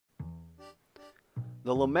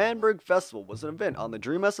The Manburg Festival was an event on the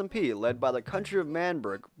Dream SMP led by the country of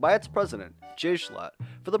Manburg by its president, J.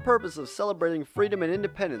 for the purpose of celebrating freedom and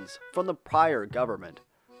independence from the prior government.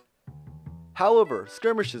 However,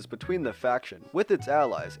 skirmishes between the faction with its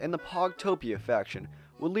allies and the Pogtopia faction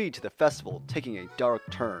would lead to the festival taking a dark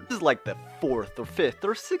turn. This is like the 4th or 5th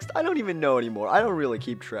or 6th, I don't even know anymore, I don't really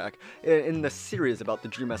keep track, in the series about the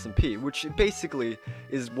Dream SMP, which basically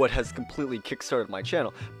is what has completely kickstarted my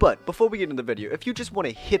channel. But before we get into the video, if you just want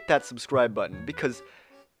to hit that subscribe button, because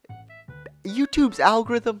YouTube's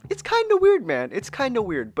algorithm, it's kind of weird, man. It's kind of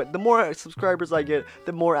weird, but the more subscribers I get,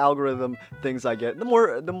 the more algorithm things I get, the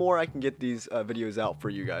more I can get these videos out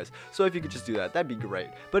for you guys. So if you could just do that, that'd be great.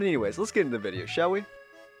 But anyways, let's get into the video, shall we?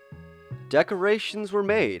 Decorations were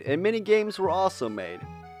made, and many games were also made.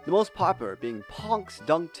 The most popular being Ponk's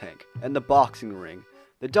Dunk Tank and the Boxing Ring.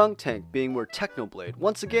 The Dunk Tank being where Technoblade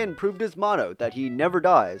once again proved his motto that he never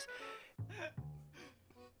dies.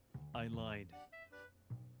 I lied.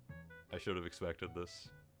 I should have expected this.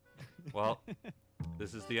 Well,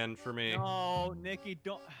 this is the end for me. No, Nikki,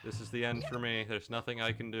 don't. This is the end for me. There's nothing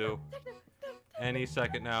I can do. Any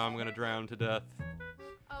second now, I'm gonna drown to death.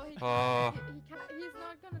 Oh, he's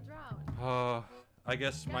not gonna drown. I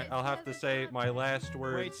guess I'll have to say my last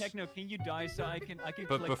words. Wait, Techno, can you die so I can But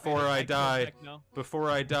click before edit I Techno, die,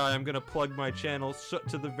 Techno? I'm gonna plug my channel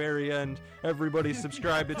to the very end. Everybody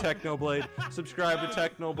subscribe to Technoblade. Subscribe to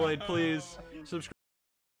Technoblade, please.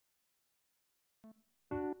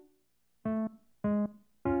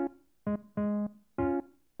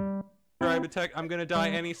 Subscribe to Tech. I'm gonna die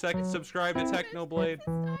any second. Subscribe to Technoblade.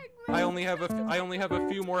 I only have a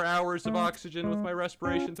few more hours of oxygen with my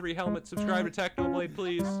Respiration 3 helmet. Subscribe to Technoblade,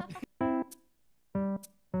 please.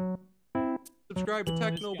 Subscribe to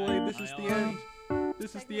Technoblade. This is the end.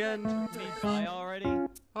 This is the end. Can he die already?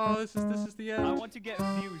 Oh, this is the end. I want to get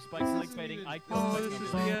views by clickbaiting icons. Oh, this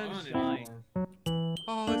is the end. Die.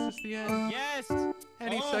 Oh, this is the end. Yes!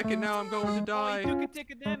 Any second now, I'm going to die. He took a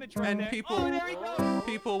tick of damage right And there. people, Oh, there he goes!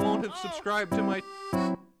 people won't have subscribed to my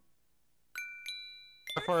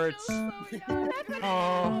farts.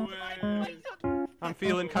 Oh, I'm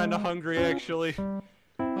feeling kind of hungry actually.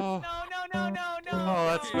 Oh, No. oh,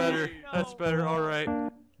 that's better. That's better. All right.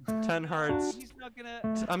 10 hearts. He's not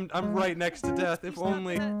gonna. I'm right next to death. If he's not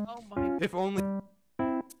only. gonna- Oh my. If only.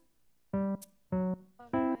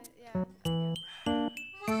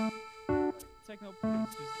 Techno, please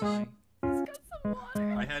just die. He's got some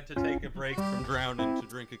water. I had to take a break from drowning to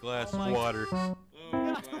drink a glass Oh of my- water. Oh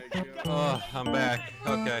my god. Oh, I'm back.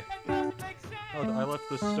 Okay. That makes sense. Oh, I left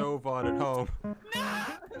the stove on at home.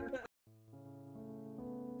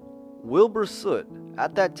 Wilbur Soot,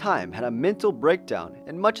 at that time, had a mental breakdown,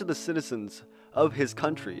 and much of the citizens of his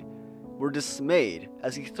country were dismayed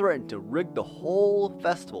as he threatened to rig the whole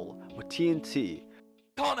festival with TNT.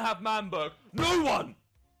 Can't have Manburg. No one!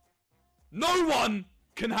 No one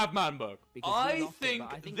can have Manburg. I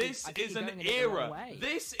think this is an era.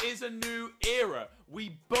 This is a new era.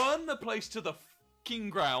 We burn the place to the fucking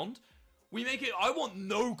ground. We make it. I want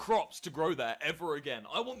no crops to grow there ever again.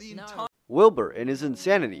 I want the entire. Wilbur, in his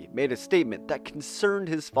insanity, made a statement that concerned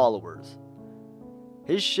his followers.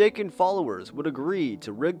 His shaken followers would agree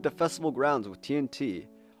to rig the festival grounds with TNT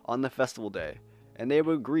on the festival day, and they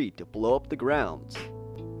would agree to blow up the grounds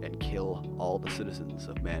and kill all the citizens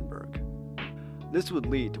of Manburg. This would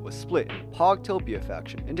lead to a split in the Pogtopia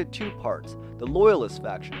faction into two parts: the Loyalist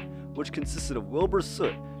faction, which consisted of Wilbur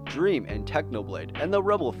Soot, Dream, and Technoblade, and the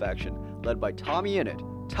Rebel faction, led by Tommy Innit,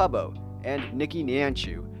 Tubbo, and Nicky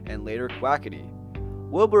Nanchu, and later Quackity.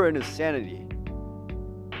 Wilbur in his sanity.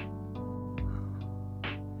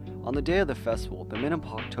 On the day of the festival, the men of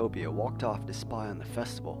Pogtopia walked off to spy on the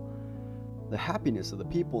festival. The happiness of the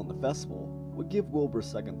people in the festival would give Wilbur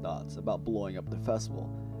second thoughts about blowing up the festival,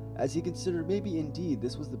 as he considered maybe indeed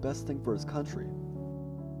this was the best thing for his country.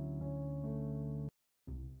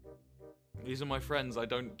 These are my friends. I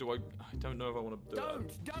don't know if I want to do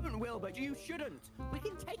it. Don't, Wilbur. You shouldn't. We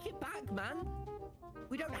can take it back, man.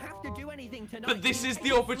 We don't have to do anything tonight. But this is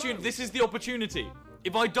the opportunity. This is the opportunity.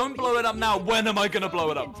 If I don't blow it up now, when am I gonna blow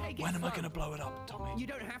it up? When am I gonna blow it up, Tommy? You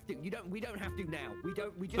don't have to. We don't have to now. We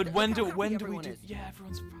just. But when do we everyone do? is. Yeah,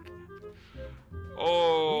 everyone's fucking happy.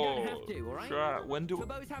 Oh. We don't have to, all right? Sure. When do?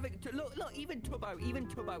 Tubbo's having. Look. Even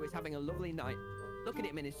Tubbo is having a lovely night. Look at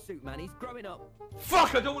him in his suit, man. He's growing up.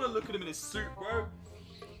 Fuck! I don't want to look at him in his suit, bro.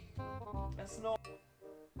 That's not.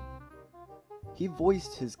 He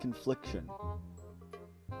voiced his confliction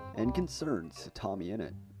and concerns to Tommy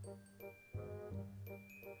Innit.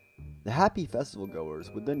 The happy festival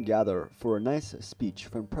goers would then gather for a nice speech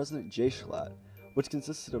from President J. which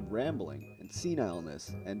consisted of rambling and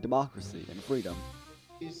senileness and democracy and freedom.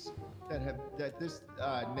 that this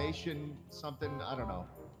nation something I don't know.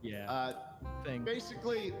 Yeah.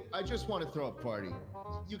 Basically, I just want to throw a party.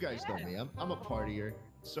 You guys know me. I'm a partier.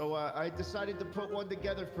 So I decided to put one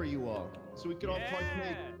together for you all, so we could all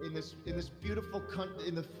partake in this beautiful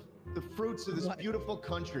the fruits of this beautiful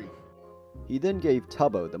country. He then gave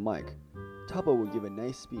Tubbo the mic. Tubbo would give a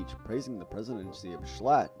nice speech praising the presidency of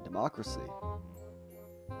Schlatt democracy.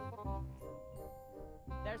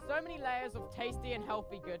 There's so many layers of tasty and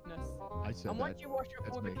healthy goodness. I said And once you wash off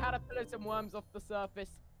all the caterpillars and worms off the surface,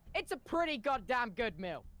 it's a pretty goddamn good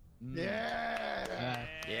meal. Yeah.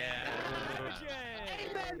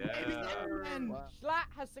 Amen, baby, amen. Schlatt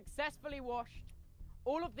has successfully washed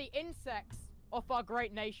all of the insects off our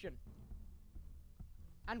great nation.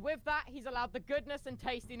 And with that, he's allowed the goodness and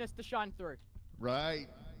tastiness to shine through. Right.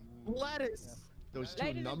 Lettuce. Those two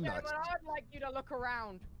Ladies and numbnuts. gentlemen, I'd like you to look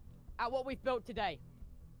around at what we've built today.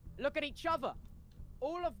 Look at each other.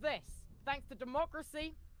 All of this, thanks to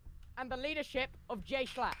democracy and the leadership of Jay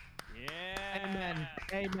Schlatt. Yeah. Amen.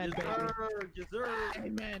 Amen, baby.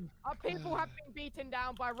 Amen. Our people have been beaten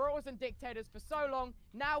down by royals and dictators for so long.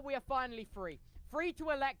 Now we are finally free. Free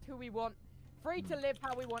to elect who we want, free to live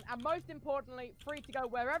how we want, and most importantly, free to go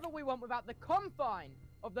wherever we want without the confine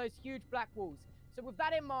of those huge black walls. So with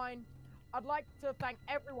that in mind, I'd like to thank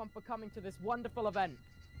everyone for coming to this wonderful event.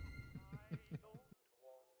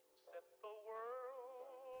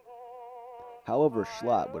 However,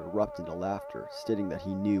 Schlatt would erupt into laughter, stating that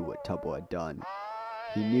he knew what Tubbo had done.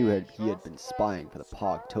 He knew he had been spying for the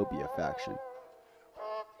Pogtopia faction.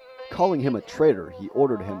 Calling him a traitor, he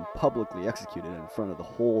ordered him publicly executed in front of the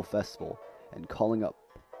whole festival, and calling up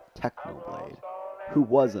Technoblade, who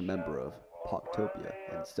was a member of Pogtopia,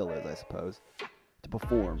 and still is, I suppose, to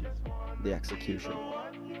perform the execution.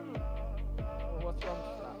 What's wrong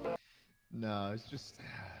with that? No,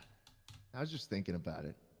 I was just thinking about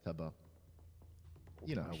it, Tubbo.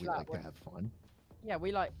 You know how we like to have fun. Yeah,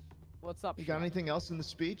 we like... What's up, You got Schlatt? anything else in the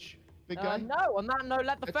speech, big guy? No, on that note,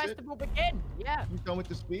 let the That's it? festival begin. Yeah. You done with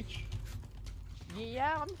the speech?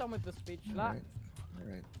 Yeah, I'm done with the speech, All Schlatt. right.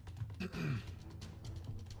 All right.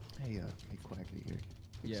 Hey, Quacky here.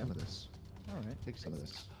 Take some of this. All right. Take some of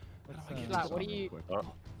this. Schlatt, what do you...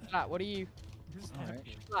 Schlatt, what do you... All right.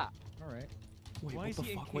 Schlatt. All right. Wait, Why what is the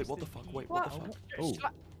he fuck? Wait, what the encased fuck? in Wait, what the fuck? Oh.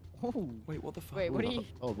 Schlatt, Oh. Wait, what the fuck? wait, what are you...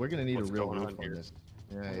 Oh, we're gonna need What's a real going roof on on here? this.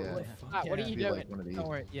 Yeah, yeah. Schlatt, what are you Be doing? like one of these. Don't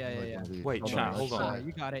worry. Yeah, Like yeah, one of these. Wait, chat, hold on.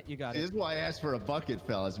 You got it. You got This it. is why I asked for a bucket,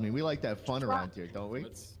 fellas. I mean, we like to have fun around here, don't we?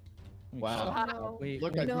 Wow. No. Wait,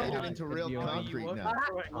 Look, wait, I've made wait. it into real Video. concrete What? now.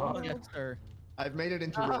 Oh, yes, sir. I've made it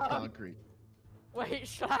into real concrete. Wait,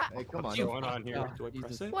 Schlatt. Hey, come on. What's going on here? Oh, Do I press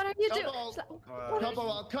Jesus. it? What are you doing? Tubbo,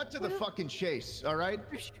 I'll cut to the fucking chase, all right?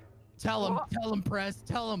 Tell him. What? Tell him, Press.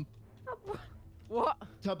 Tell him. What?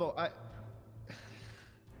 Tubbo,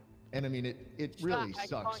 and I mean, it really I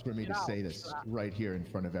sucks can't for me get to out, say this Schlatt. right here in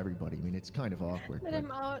front of everybody. I mean, it's kind of awkward. Let But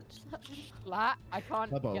him out. Schlatt, I can't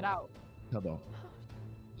Tubbo. get out. Tubbo,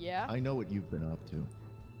 Yeah? I know what you've been up to.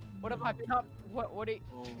 What have I been up... What are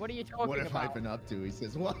you talking What have about? I been up to? He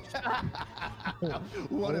says, what?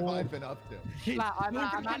 What have I been up to? Schlatt, I'm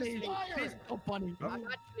actually... He's so funny. I'm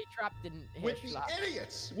actually trapped in here, With these Schlatt.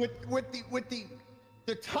 idiots, with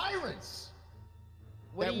the tyrants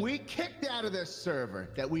What that do you- we kicked out of this server,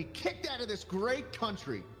 that we kicked out of this great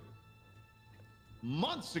country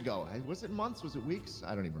months ago. Was it months? Was it weeks?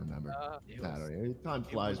 I don't even remember. I don't know. Time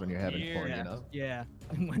flies when you're having fun, you know. Yeah.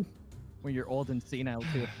 When you're old and senile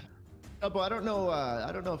too. Oh, but I don't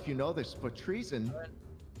know if you know this, but treason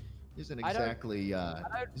isn't I don't- exactly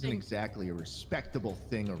think- a respectable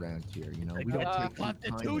thing around here. You know, we don't Uh, take too kindly to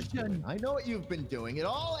it. Constitution. I know what you've been doing. It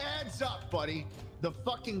all adds up, buddy. The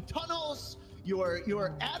fucking tunnels,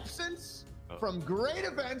 your absence from great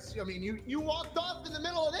events. I mean, you walked off in the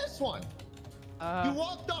middle of this one. You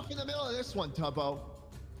walked off in the middle of this one, Tubbo.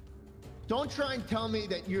 Don't try and tell me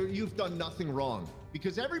that you've done nothing wrong,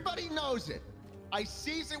 because everybody knows it. I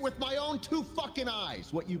sees it with my own two fucking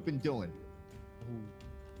eyes, what you've been doing.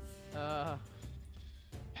 Do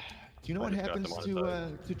you know what just got happens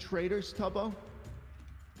demonetized. to traitors, Tubbo?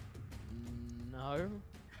 No.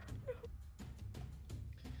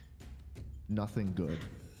 Nothing good.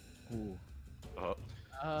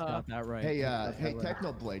 Got that right. Hey, Got hey, that right.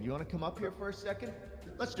 Technoblade, you want to come up here for a second?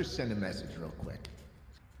 Let's just send a message real quick.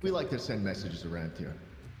 We like to send messages around here.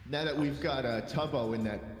 Now that we've got Tubbo in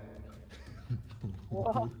that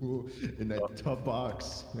in that tub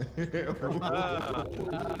box. Oh,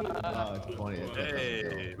 it's funny.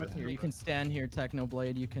 Hey, Here, you can stand here,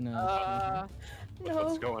 Technoblade. You can.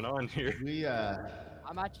 what's going on here? We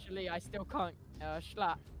I'm actually... I still can't...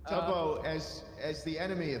 Schlatt. Tubbo, as the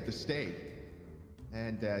enemy of the state,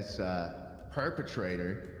 and as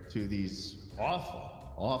perpetrator to these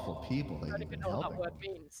awful people that I don't you've even been know what that helping. word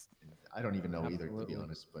means. I don't even know either, to be Absolutely.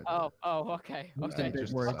 honest. But Oh, okay. okay, big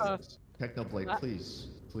just words. Technoblade, please,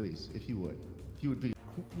 if you would be,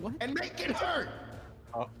 What? and make it hurt.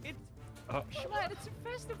 It's Schlatt, it's a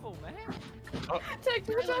festival, man. I'd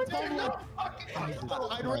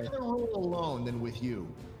rather rule alone than with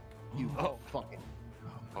you. You fucking.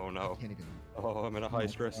 Oh no. I can't even. Oh, I'm in a high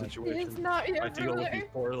stress situation. He's not your I deal with these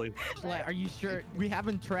brother. poorly. Schlatt, are you sure? We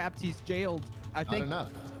haven't trapped. He's jailed. I Not think.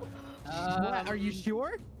 enough. Schlatt, are you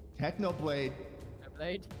sure? Technoblade.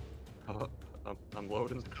 Blade. I'm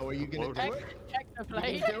loading. How are you gonna do it?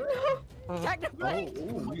 Technoblade. You gonna do it? Technoblade.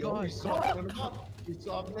 Oh, you softening him up. You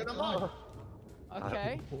softening him up.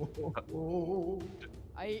 Okay. Oh.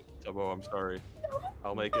 Tubbo, I'm sorry.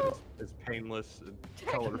 I'll make it as painless and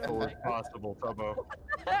colorful as possible, Tubbo.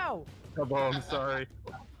 No. Tubbo, I'm sorry.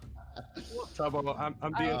 Tubbo, I'm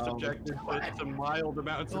being subjected to mild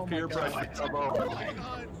amounts of peer pressure, Tubbo. Oh my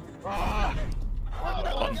god.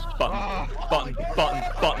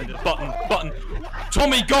 Button.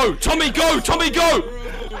 Tommy, go! Tommy, go! Tommy, go!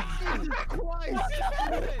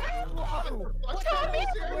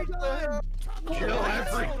 Kill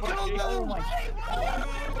everybody. Oh my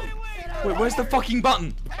Wait, where's the fucking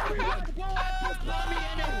button?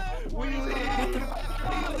 We leave!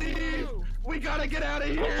 We gotta get out of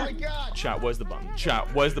here! Oh my god. Chat, where's the button? Chat,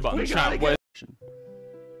 where's the button? Chat, where's...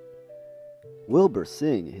 Wilbur,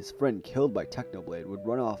 seeing his friend killed by Technoblade, would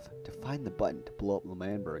run off to find the button to blow up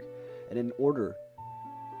Manburg, and in order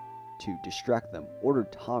to distract them,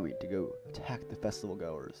 ordered Tommy to go attack the festival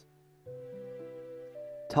goers.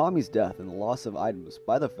 Tommy's death and the loss of items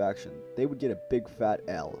by the faction, they would get a big fat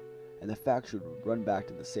L, and the faction would run back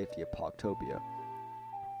to the safety of Pogtopia.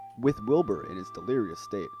 With Wilbur in his delirious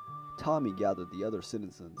state, Tommy gathered the other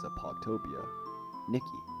citizens of Pogtopia, Nikki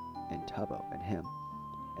and Tubbo and him,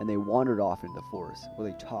 and they wandered off into the forest where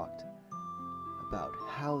they talked about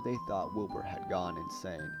how they thought Wilbur had gone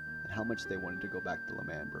insane and how much they wanted to go back to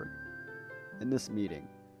Manburg. In this meeting,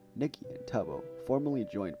 Nikki and Tubbo formally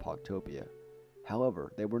joined Pogtopia.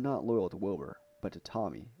 However, they were not loyal to Wilbur, but to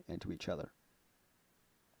Tommy and to each other.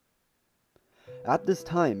 At this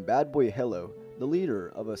time, Bad Boy Hello, the leader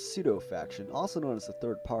of a pseudo-faction, also known as the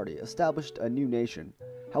Third Party, established a new nation.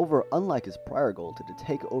 However, unlike his prior goal to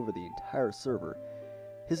take over the entire server,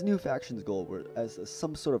 his new faction's goal was as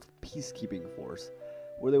some sort of peacekeeping force,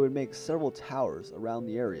 where they would make several towers around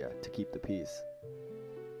the area to keep the peace.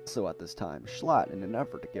 Also at this time, Schlatt, in an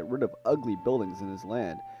effort to get rid of ugly buildings in his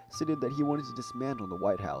land, stated that he wanted to dismantle the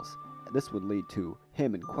White House. This would lead to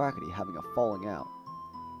him and Quackity having a falling out,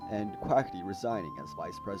 and Quackity resigning as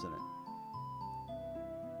vice president.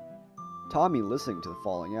 Tommy, listening to the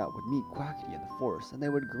falling out, would meet Quackity in the forest, and they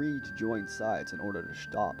would agree to join sides in order to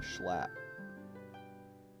stop Schlatt.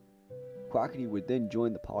 Quackity would then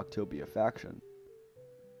join the Pogtopia faction.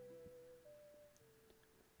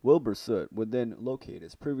 Wilbur Soot would then locate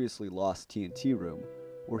his previously lost TNT room,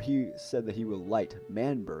 where he said that he would light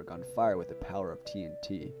Manburg on fire with the power of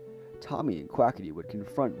TNT. Tommy and Quackity would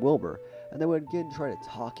confront Wilbur, and they would again try to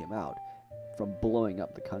talk him out from blowing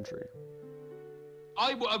up the country.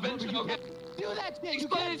 I will eventually... Okay. Do that thing.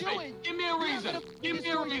 Explain it to me. Give me a reason. Give me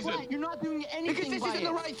a reason. You're not doing anything. Because this isn't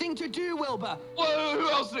the right thing to do, Wilbur. Well, who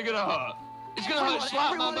else is it gonna hurt? It's gonna hurt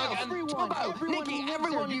Schlatt, Manburg, and Tubbo, Nikki,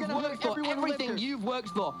 everyone you've worked for, everything you've worked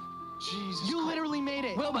for. Jesus. You literally made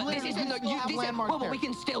it. Wilbur, this isn't the... Wilbur, we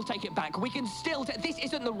can still take it back. We can still... This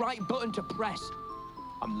isn't the right button to press.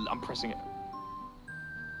 I'm pressing it.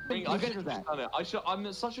 I should have done it.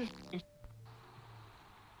 I'm such a...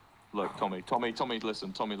 Look, Tommy,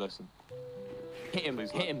 listen. Hit him,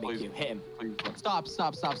 please, hit him, please, hit him. Please. Stop.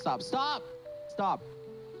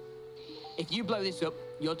 If you blow this up,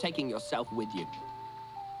 you're taking yourself with you.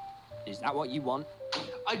 Is that what you want?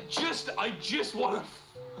 I just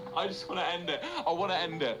want to end it. I want to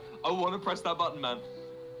end it. I want to press that button, man.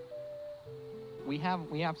 We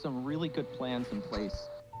have some really good plans in place.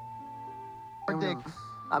 Dick,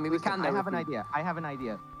 I mean, we can. I have an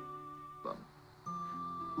idea.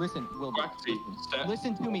 Listen, Wilbur.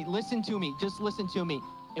 Listen to me. Just listen to me.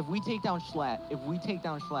 If we take down Schlatt, we can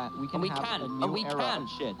have a new era of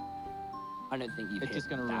shit. I don't think you've It's just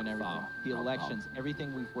gonna ruin everything. The elections,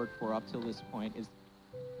 everything we've worked for up till this point is...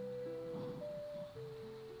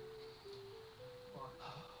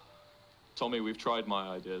 Tommy, we've tried my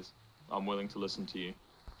ideas. I'm willing to listen to you.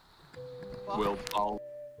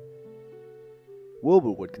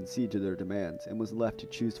 Wilbur would concede to their demands and was left to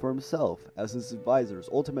choose for himself, as his advisors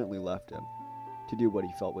ultimately left him to do what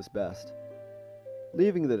he felt was best,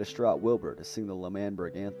 leaving the distraught Wilbur to sing the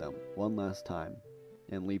Manburg anthem one last time.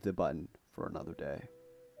 and leave the button for another day.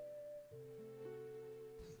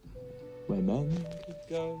 Where men could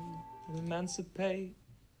go and emancipate.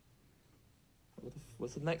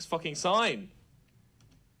 What's the next fucking sign?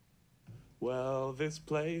 Well, this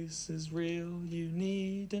place is real, you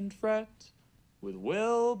needn't fret. With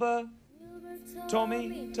Wilbur,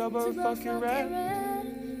 Tommy, Tubbo, Fuckerette.